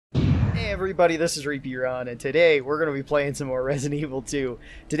everybody, this is Repearon, and today we're going to be playing some more Resident Evil 2.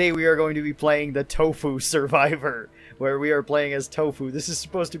 Today we are going to be playing the Tofu Survivor, where we are playing as Tofu. This is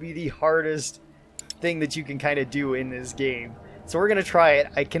supposed to be the hardest thing that you can kind of do in this game. So we're going to try it.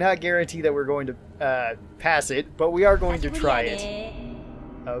 I cannot guarantee that we're going to pass it, but we are going to try it.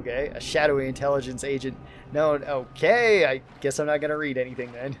 Okay, a shadowy intelligence agent known. Okay, I guess I'm not going to read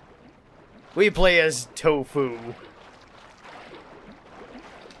anything then. We play as Tofu.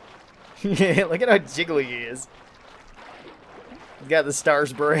 Look at how jiggly he is. He's got the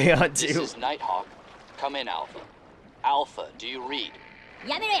Stars Beret on too. This is Nighthawk. Come in, Alpha. Alpha, do you read?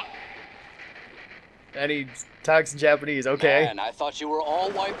 And he talks in Japanese, okay. Man, I thought you were all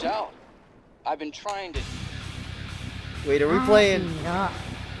wiped out. I've been trying to... Wait, are we playing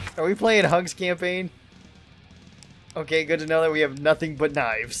Hunk's campaign? Okay, good to know that we have nothing but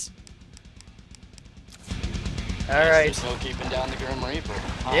knives. Alright. There's no keeping down the Grim Reaper.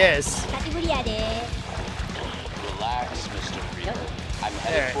 Huh? Yes. Relax, Mr. Reaper. I'm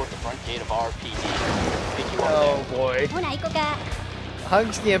headed toward the front gate of RPD. Pick you up Oh boy.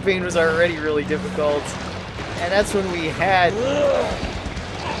 Hunk's campaign was already really difficult. And that's when we had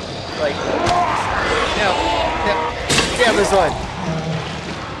like yeah, this one.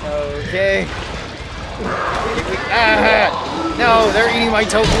 Okay. No, they're eating my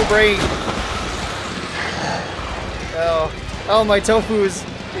tofu brain. Oh, my tofu is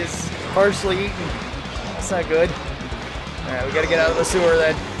partially eaten. That's not good. Alright, we gotta get out of the sewer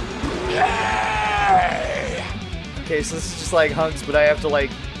then. Okay, so this is just like Hunk's, but I have to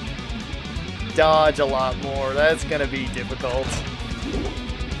like dodge a lot more. That's gonna be difficult.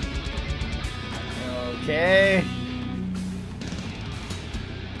 Okay.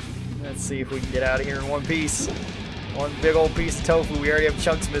 Let's see if we can get out of here in one piece. One big old piece of tofu. We already have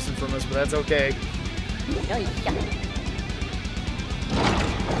chunks missing from us, but that's okay.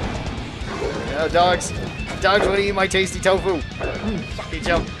 No, dogs. Dogs want to eat my tasty tofu. Hey,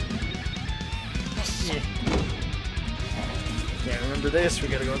 jump. Can't remember this. We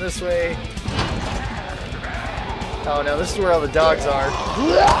gotta go this way. Oh no, this is where all the dogs are.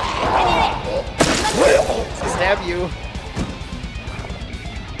 Stab you.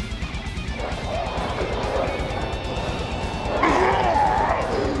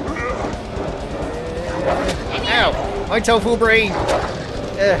 Ow! My tofu brain!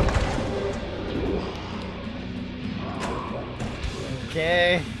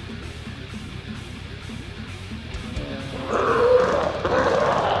 Okay.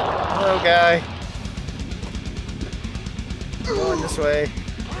 Hello, guy. Going this way.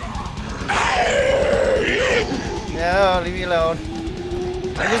 No, leave me alone.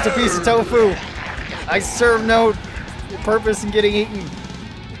 I'm just a piece of tofu. I serve no purpose in getting eaten.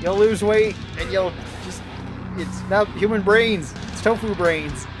 You'll lose weight and you'll just... It's not human brains. It's tofu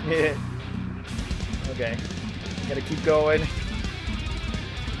brains. Okay. Gotta keep going.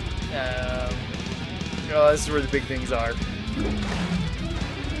 Oh, this is where the big things are. Okay,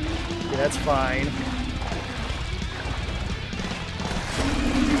 that's fine.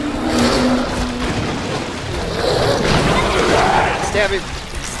 Stab him!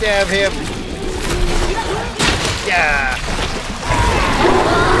 Stab him! Yeah!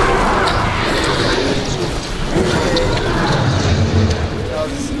 I'll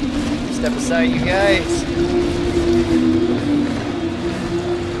just step aside, you guys.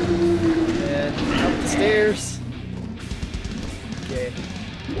 Up the stairs. Okay.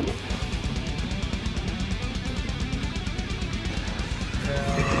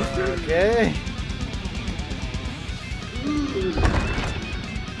 Okay.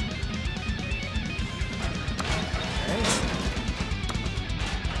 Alright.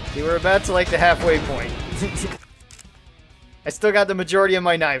 See, we're about to like the halfway point. I still got the majority of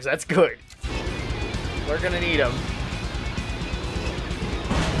my knives. That's good. We're gonna need them.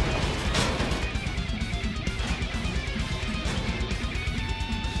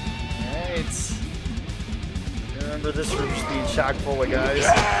 Remember this room just being chock full of guys.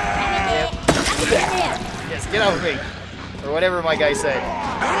 Yep. Yes, get off me. Or whatever my guy said.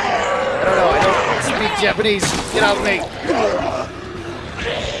 I don't know, I don't speak Japanese. Get off me.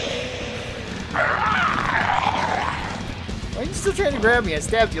 Why are you still trying to grab me? I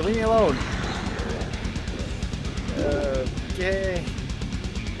stabbed you, leave me alone. Okay.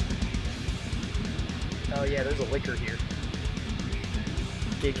 Oh yeah, there's a liquor here.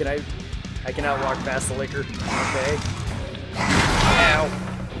 Okay, I cannot walk past the liquor. Okay. Ow.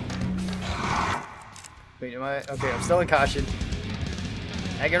 Wait, am I? Okay, I'm still in caution.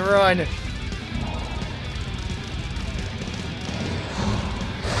 I can run.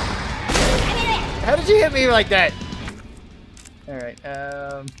 How did you hit me like that? Alright,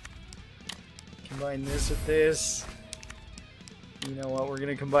 Combine this with this. You know what? We're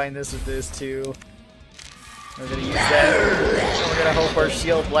gonna combine this with this too. We're gonna use that. And we're gonna hope our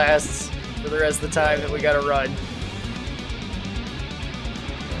shield lasts for the rest of the time that we gotta run.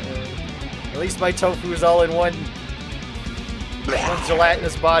 At least my tofu is all in one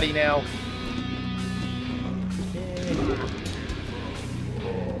gelatinous body now.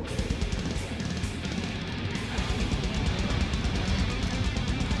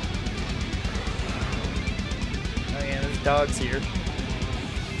 Oh yeah, there's dogs here.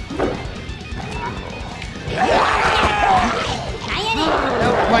 No,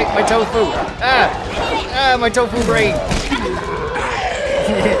 my tofu! Ah, my tofu brain!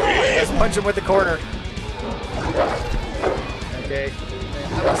 Let's punch him with the corner. Okay,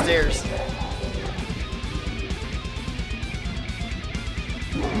 I'm upstairs.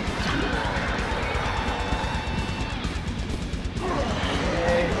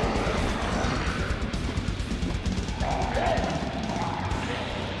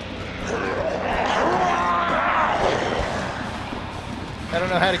 I don't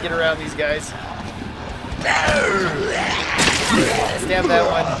know how to get around these guys. Stab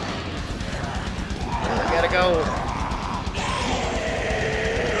that one. Gotta go.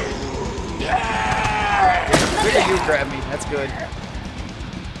 Good that you grab me. That's good.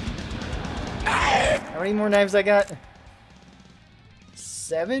 How many more knives I got?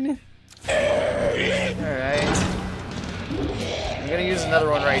 7? Alright. I'm gonna use another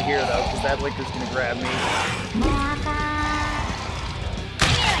one right here though, because that licker's gonna grab me.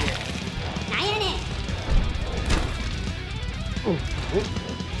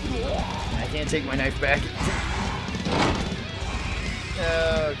 I can't take my knife back.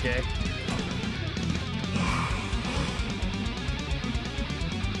 Okay.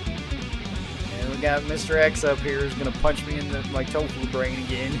 And we got Mr. X up here who's gonna punch me in my tofu brain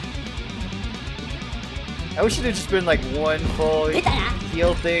again. I wish it had just been like one full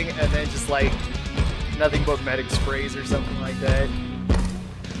heal thing and then just like nothing but medic sprays or something like that.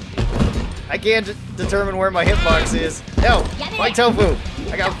 I can't determine where my hitbox is. No! My tofu!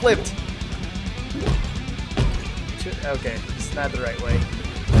 I got flipped! Okay, it's not the right way.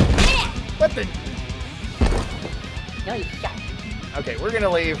 What the? Okay, we're gonna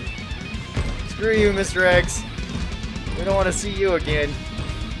leave. Screw you, Mr. X. We don't want to see you again.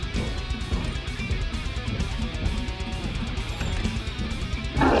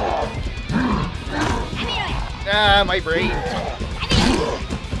 Ah, my brain.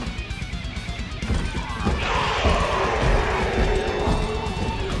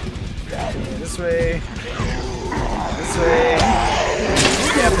 This way. This way.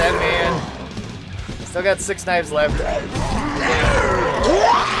 Stab that man. Still got 6 knives left.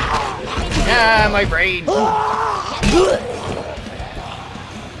 Ah, my brain.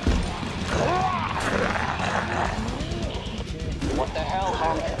 What the hell,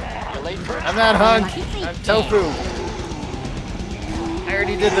 Hunk? You're late for it? I'm not Hunk. I'm Tofu. I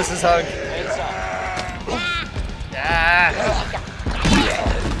already did this as Hunk. Ah.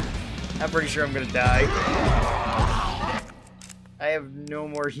 I'm pretty sure I'm gonna die. I have no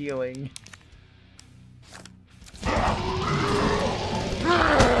more healing. Stab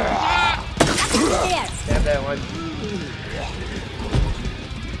that one.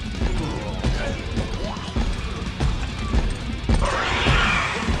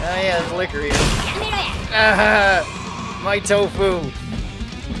 Oh yeah, there's liquor here. Ah, my tofu.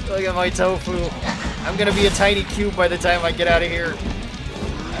 Look at my tofu. I'm gonna be a tiny cube by the time I get out of here.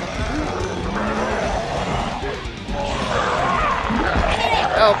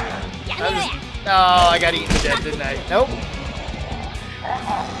 Oh, I got eaten to death, didn't I? Nope.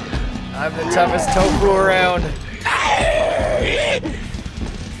 I'm the toughest tofu around.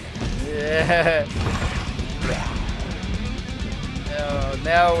 Yeah. Oh,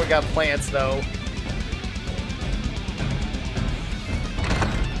 now we got plants though.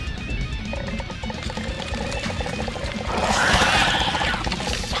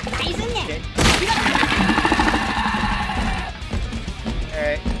 Okay.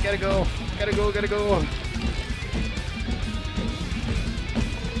 Alright, gotta go. Gotta go, gotta go.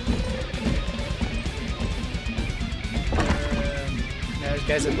 Now there's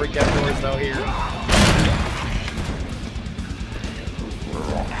guys that break down doors though here.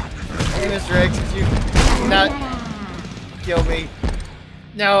 Hey, Mr. X, could you not kill me?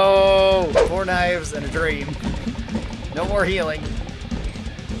 No! 4 knives and a dream. No more healing.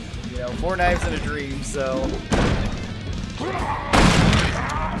 You know, 4 knives and a dream, so...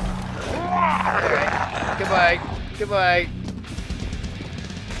 Alright, goodbye. Goodbye.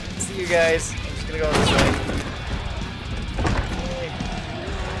 See you guys. I'm just gonna go this way.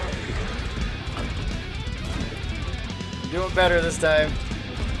 doing better this time.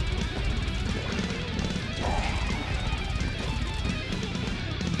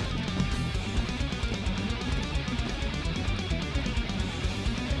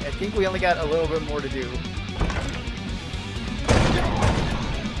 I think we only got a little bit more to do.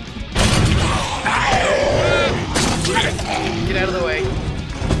 Get out of the way.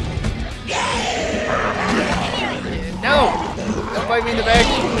 No! Don't bite me in the back.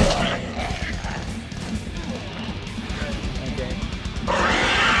 Okay.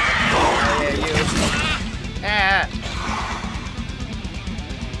 Yeah, you. Ah!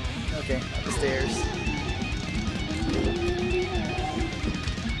 Okay, up the stairs.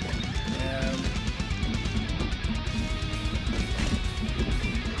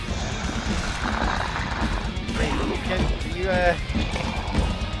 Can you,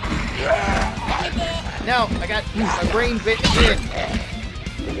 No, I got my brain bit in.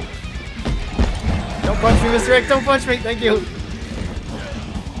 Don't punch me, Mr. X. Don't punch me. Thank you.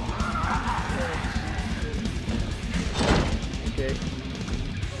 Okay.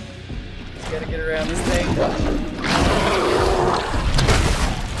 Just gotta get around this thing.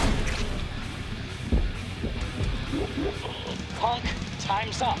 Hunk,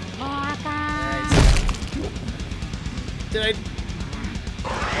 time's up. Nice. Did I?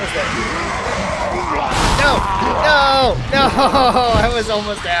 What's that? No! No! No! I was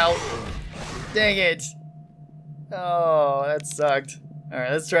almost out. Dang it. Oh, that sucked.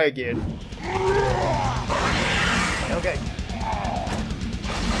 Alright, let's try again. Okay.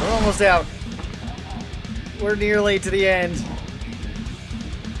 We're almost out. We're nearly to the end.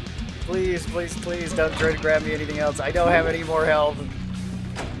 Please, please, please don't try to grab me anything else. I don't have any more health.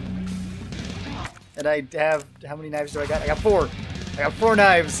 And I have... How many knives do I got? I got 4. I got 4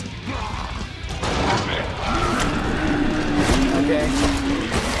 knives. Okay.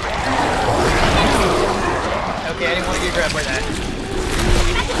 Okay, I didn't want to get grabbed by that.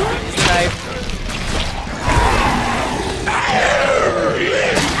 Use the knife.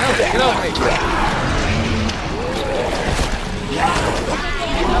 Okay, get off me.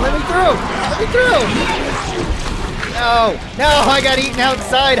 Now let me through! Let me through! No! No! I got eaten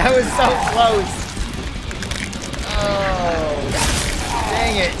outside! I was so close! Oh,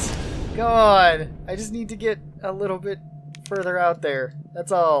 dang it. Come on. I just need to get a little bit further out there.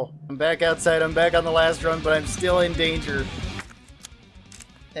 That's all. I'm back outside. I'm back on the last run, but I'm still in danger.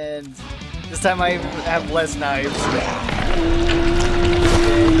 And this time I have less knives.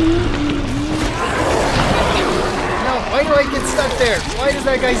 No, why do I get stuck there? Why does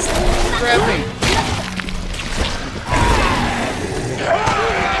that guy grab me?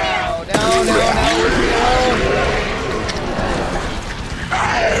 No, no, no, leave me alone.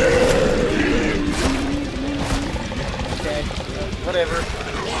 Okay, whatever.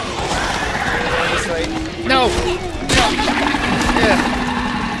 This way. No! No! Yeah.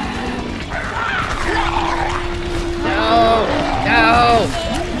 No! No!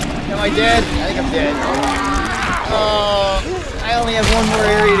 Am I dead? I think I'm dead. Oh, I only have one more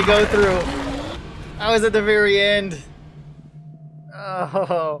area to go through. I was at the very end.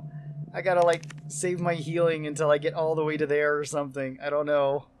 Oh, I gotta like save my healing until I get all the way to there or something. I don't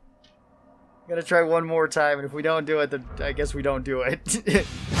know. Gotta try one more time, and if we don't do it, then I guess we don't do it.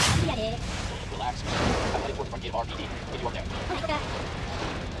 Relax. I'm heading for the front gate of RPD. If you up there.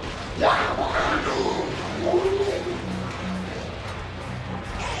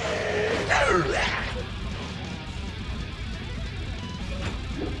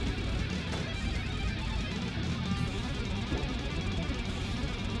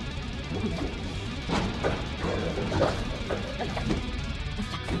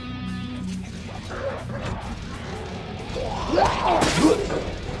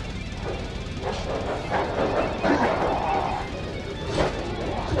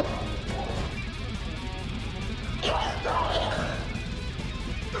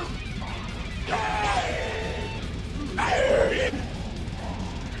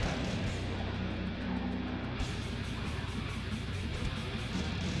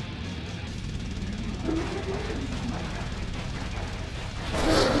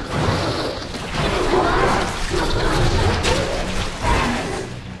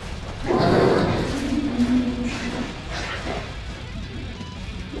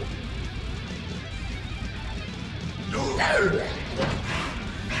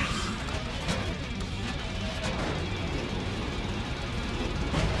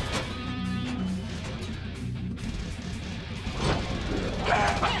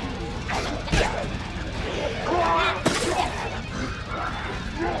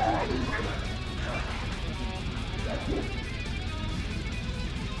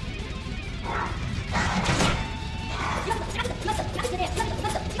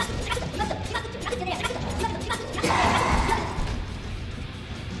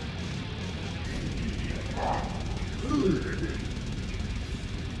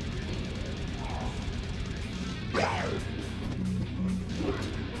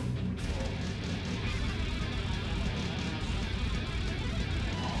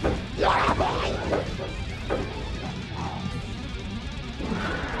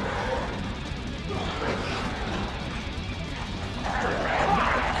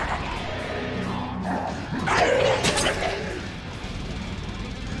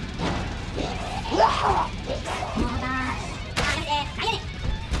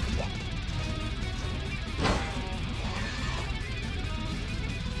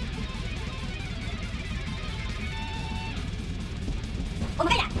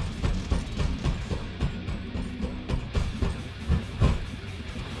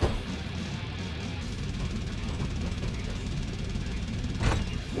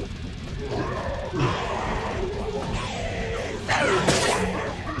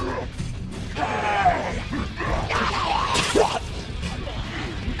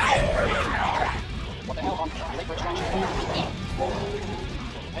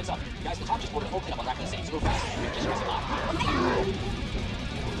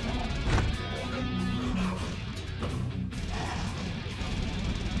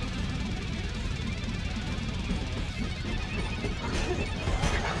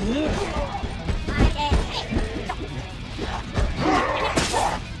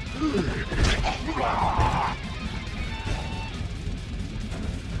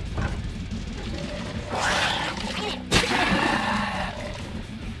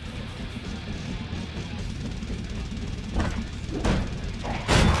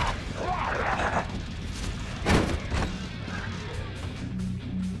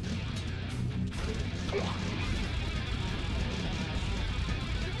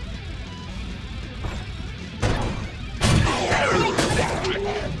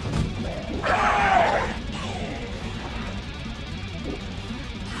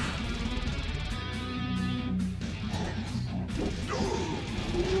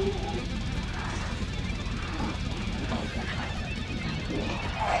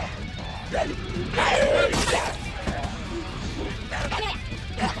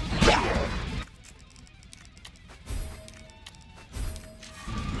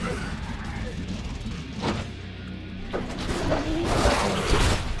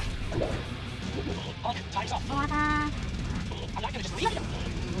 Time's up. I'm not gonna just leave you.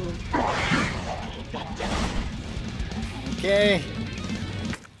 God damn it. Okay.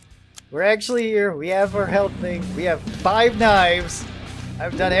 We're actually here. We have our health thing. We have 5 knives.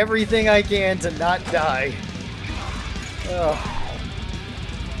 I've done everything I can to not die. Oh.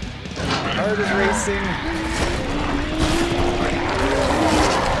 Heart is racing.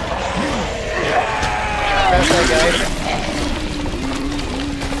 That's that guy.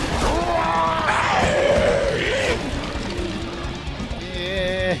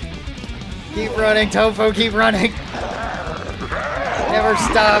 Yeah. Keep running, Tofu, keep running. Never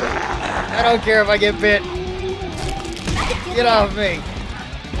stop. I don't care if I get bit. Get off me.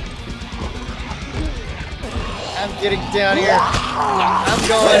 I'm getting down here. I'm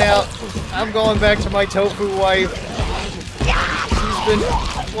going out. I'm going back to my tofu wife. She's been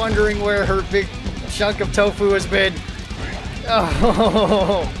wondering where her big chunk of tofu has been.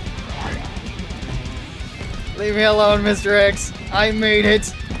 Oh. Leave me alone, Mr. X. I made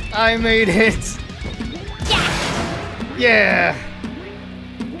it. I made it. Yeah.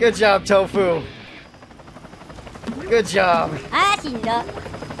 Good job, Tofu. Good job.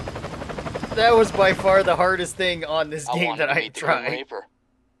 That was by far the hardest thing on this game that I tried.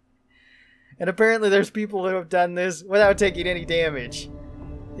 And apparently there's people who have done this without taking any damage.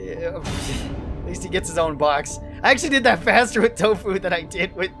 Yeah, at least he gets his own box. I actually did that faster with Tofu than I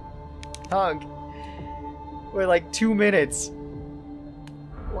did with Hunk. With like 2 minutes.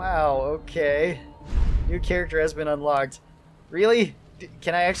 Wow, okay. New character has been unlocked. Really?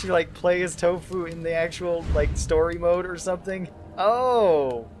 Can I actually like play as Tofu in the actual like story mode or something?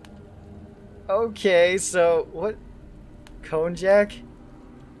 Oh. Okay, so what? Konjac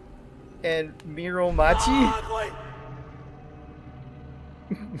and Miromachi?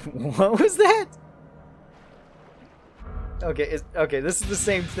 What was that? Okay, okay, this is the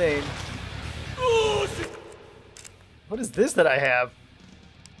same thing. What is this that I have?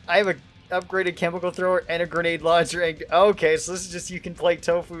 I have a upgraded chemical thrower and a grenade launcher. And, okay, so this is just you can play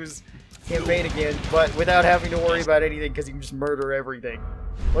Tofu's campaign again, but without having to worry about anything because you can just murder everything.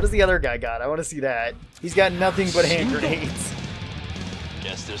 What does the other guy got? I want to see that. He's got nothing but hand grenades.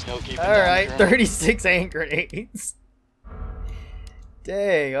 Guess there's no keeping. All right, 36 hand grenades.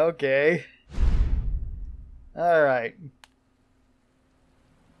 Dang. Okay. All right.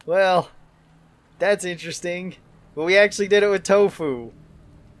 Well, that's interesting. But we actually did it with Tofu.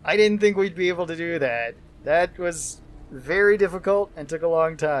 I didn't think we'd be able to do that. That was very difficult and took a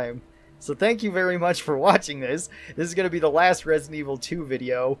long time. So thank you very much for watching this. This is going to be the last Resident Evil 2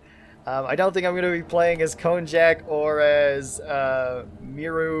 video. I don't think I'm going to be playing as Konjac or as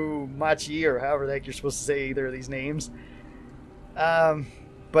Miromachi, or however the heck you're supposed to say either of these names.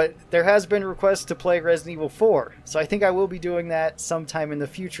 But there has been requests to play Resident Evil 4. So I think I will be doing that sometime in the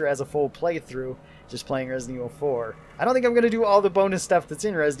future as a full playthrough. Just playing Resident Evil 4. I don't think I'm going to do all the bonus stuff that's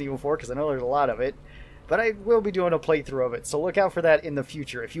in Resident Evil 4 because I know there's a lot of it. But I will be doing a playthrough of it, so look out for that in the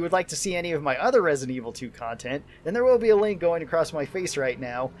future. If you would like to see any of my other Resident Evil 2 content, then there will be a link going across my face right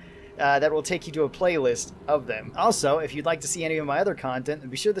now that will take you to a playlist of them. Also, if you'd like to see any of my other content, then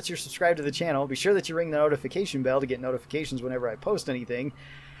be sure that you're subscribed to the channel. Be sure that you ring the notification bell to get notifications whenever I post anything.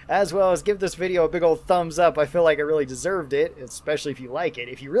 As well as give this video a big old thumbs up. I feel like I really deserved it, especially if you like it.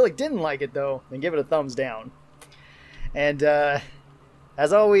 If you really didn't like it, though, then give it a thumbs down. And,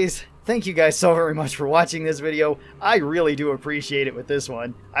 as always, thank you guys so very much for watching this video. I really do appreciate it with this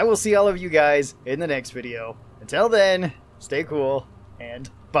one. I will see all of you guys in the next video. Until then, stay cool, and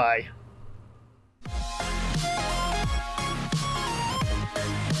bye.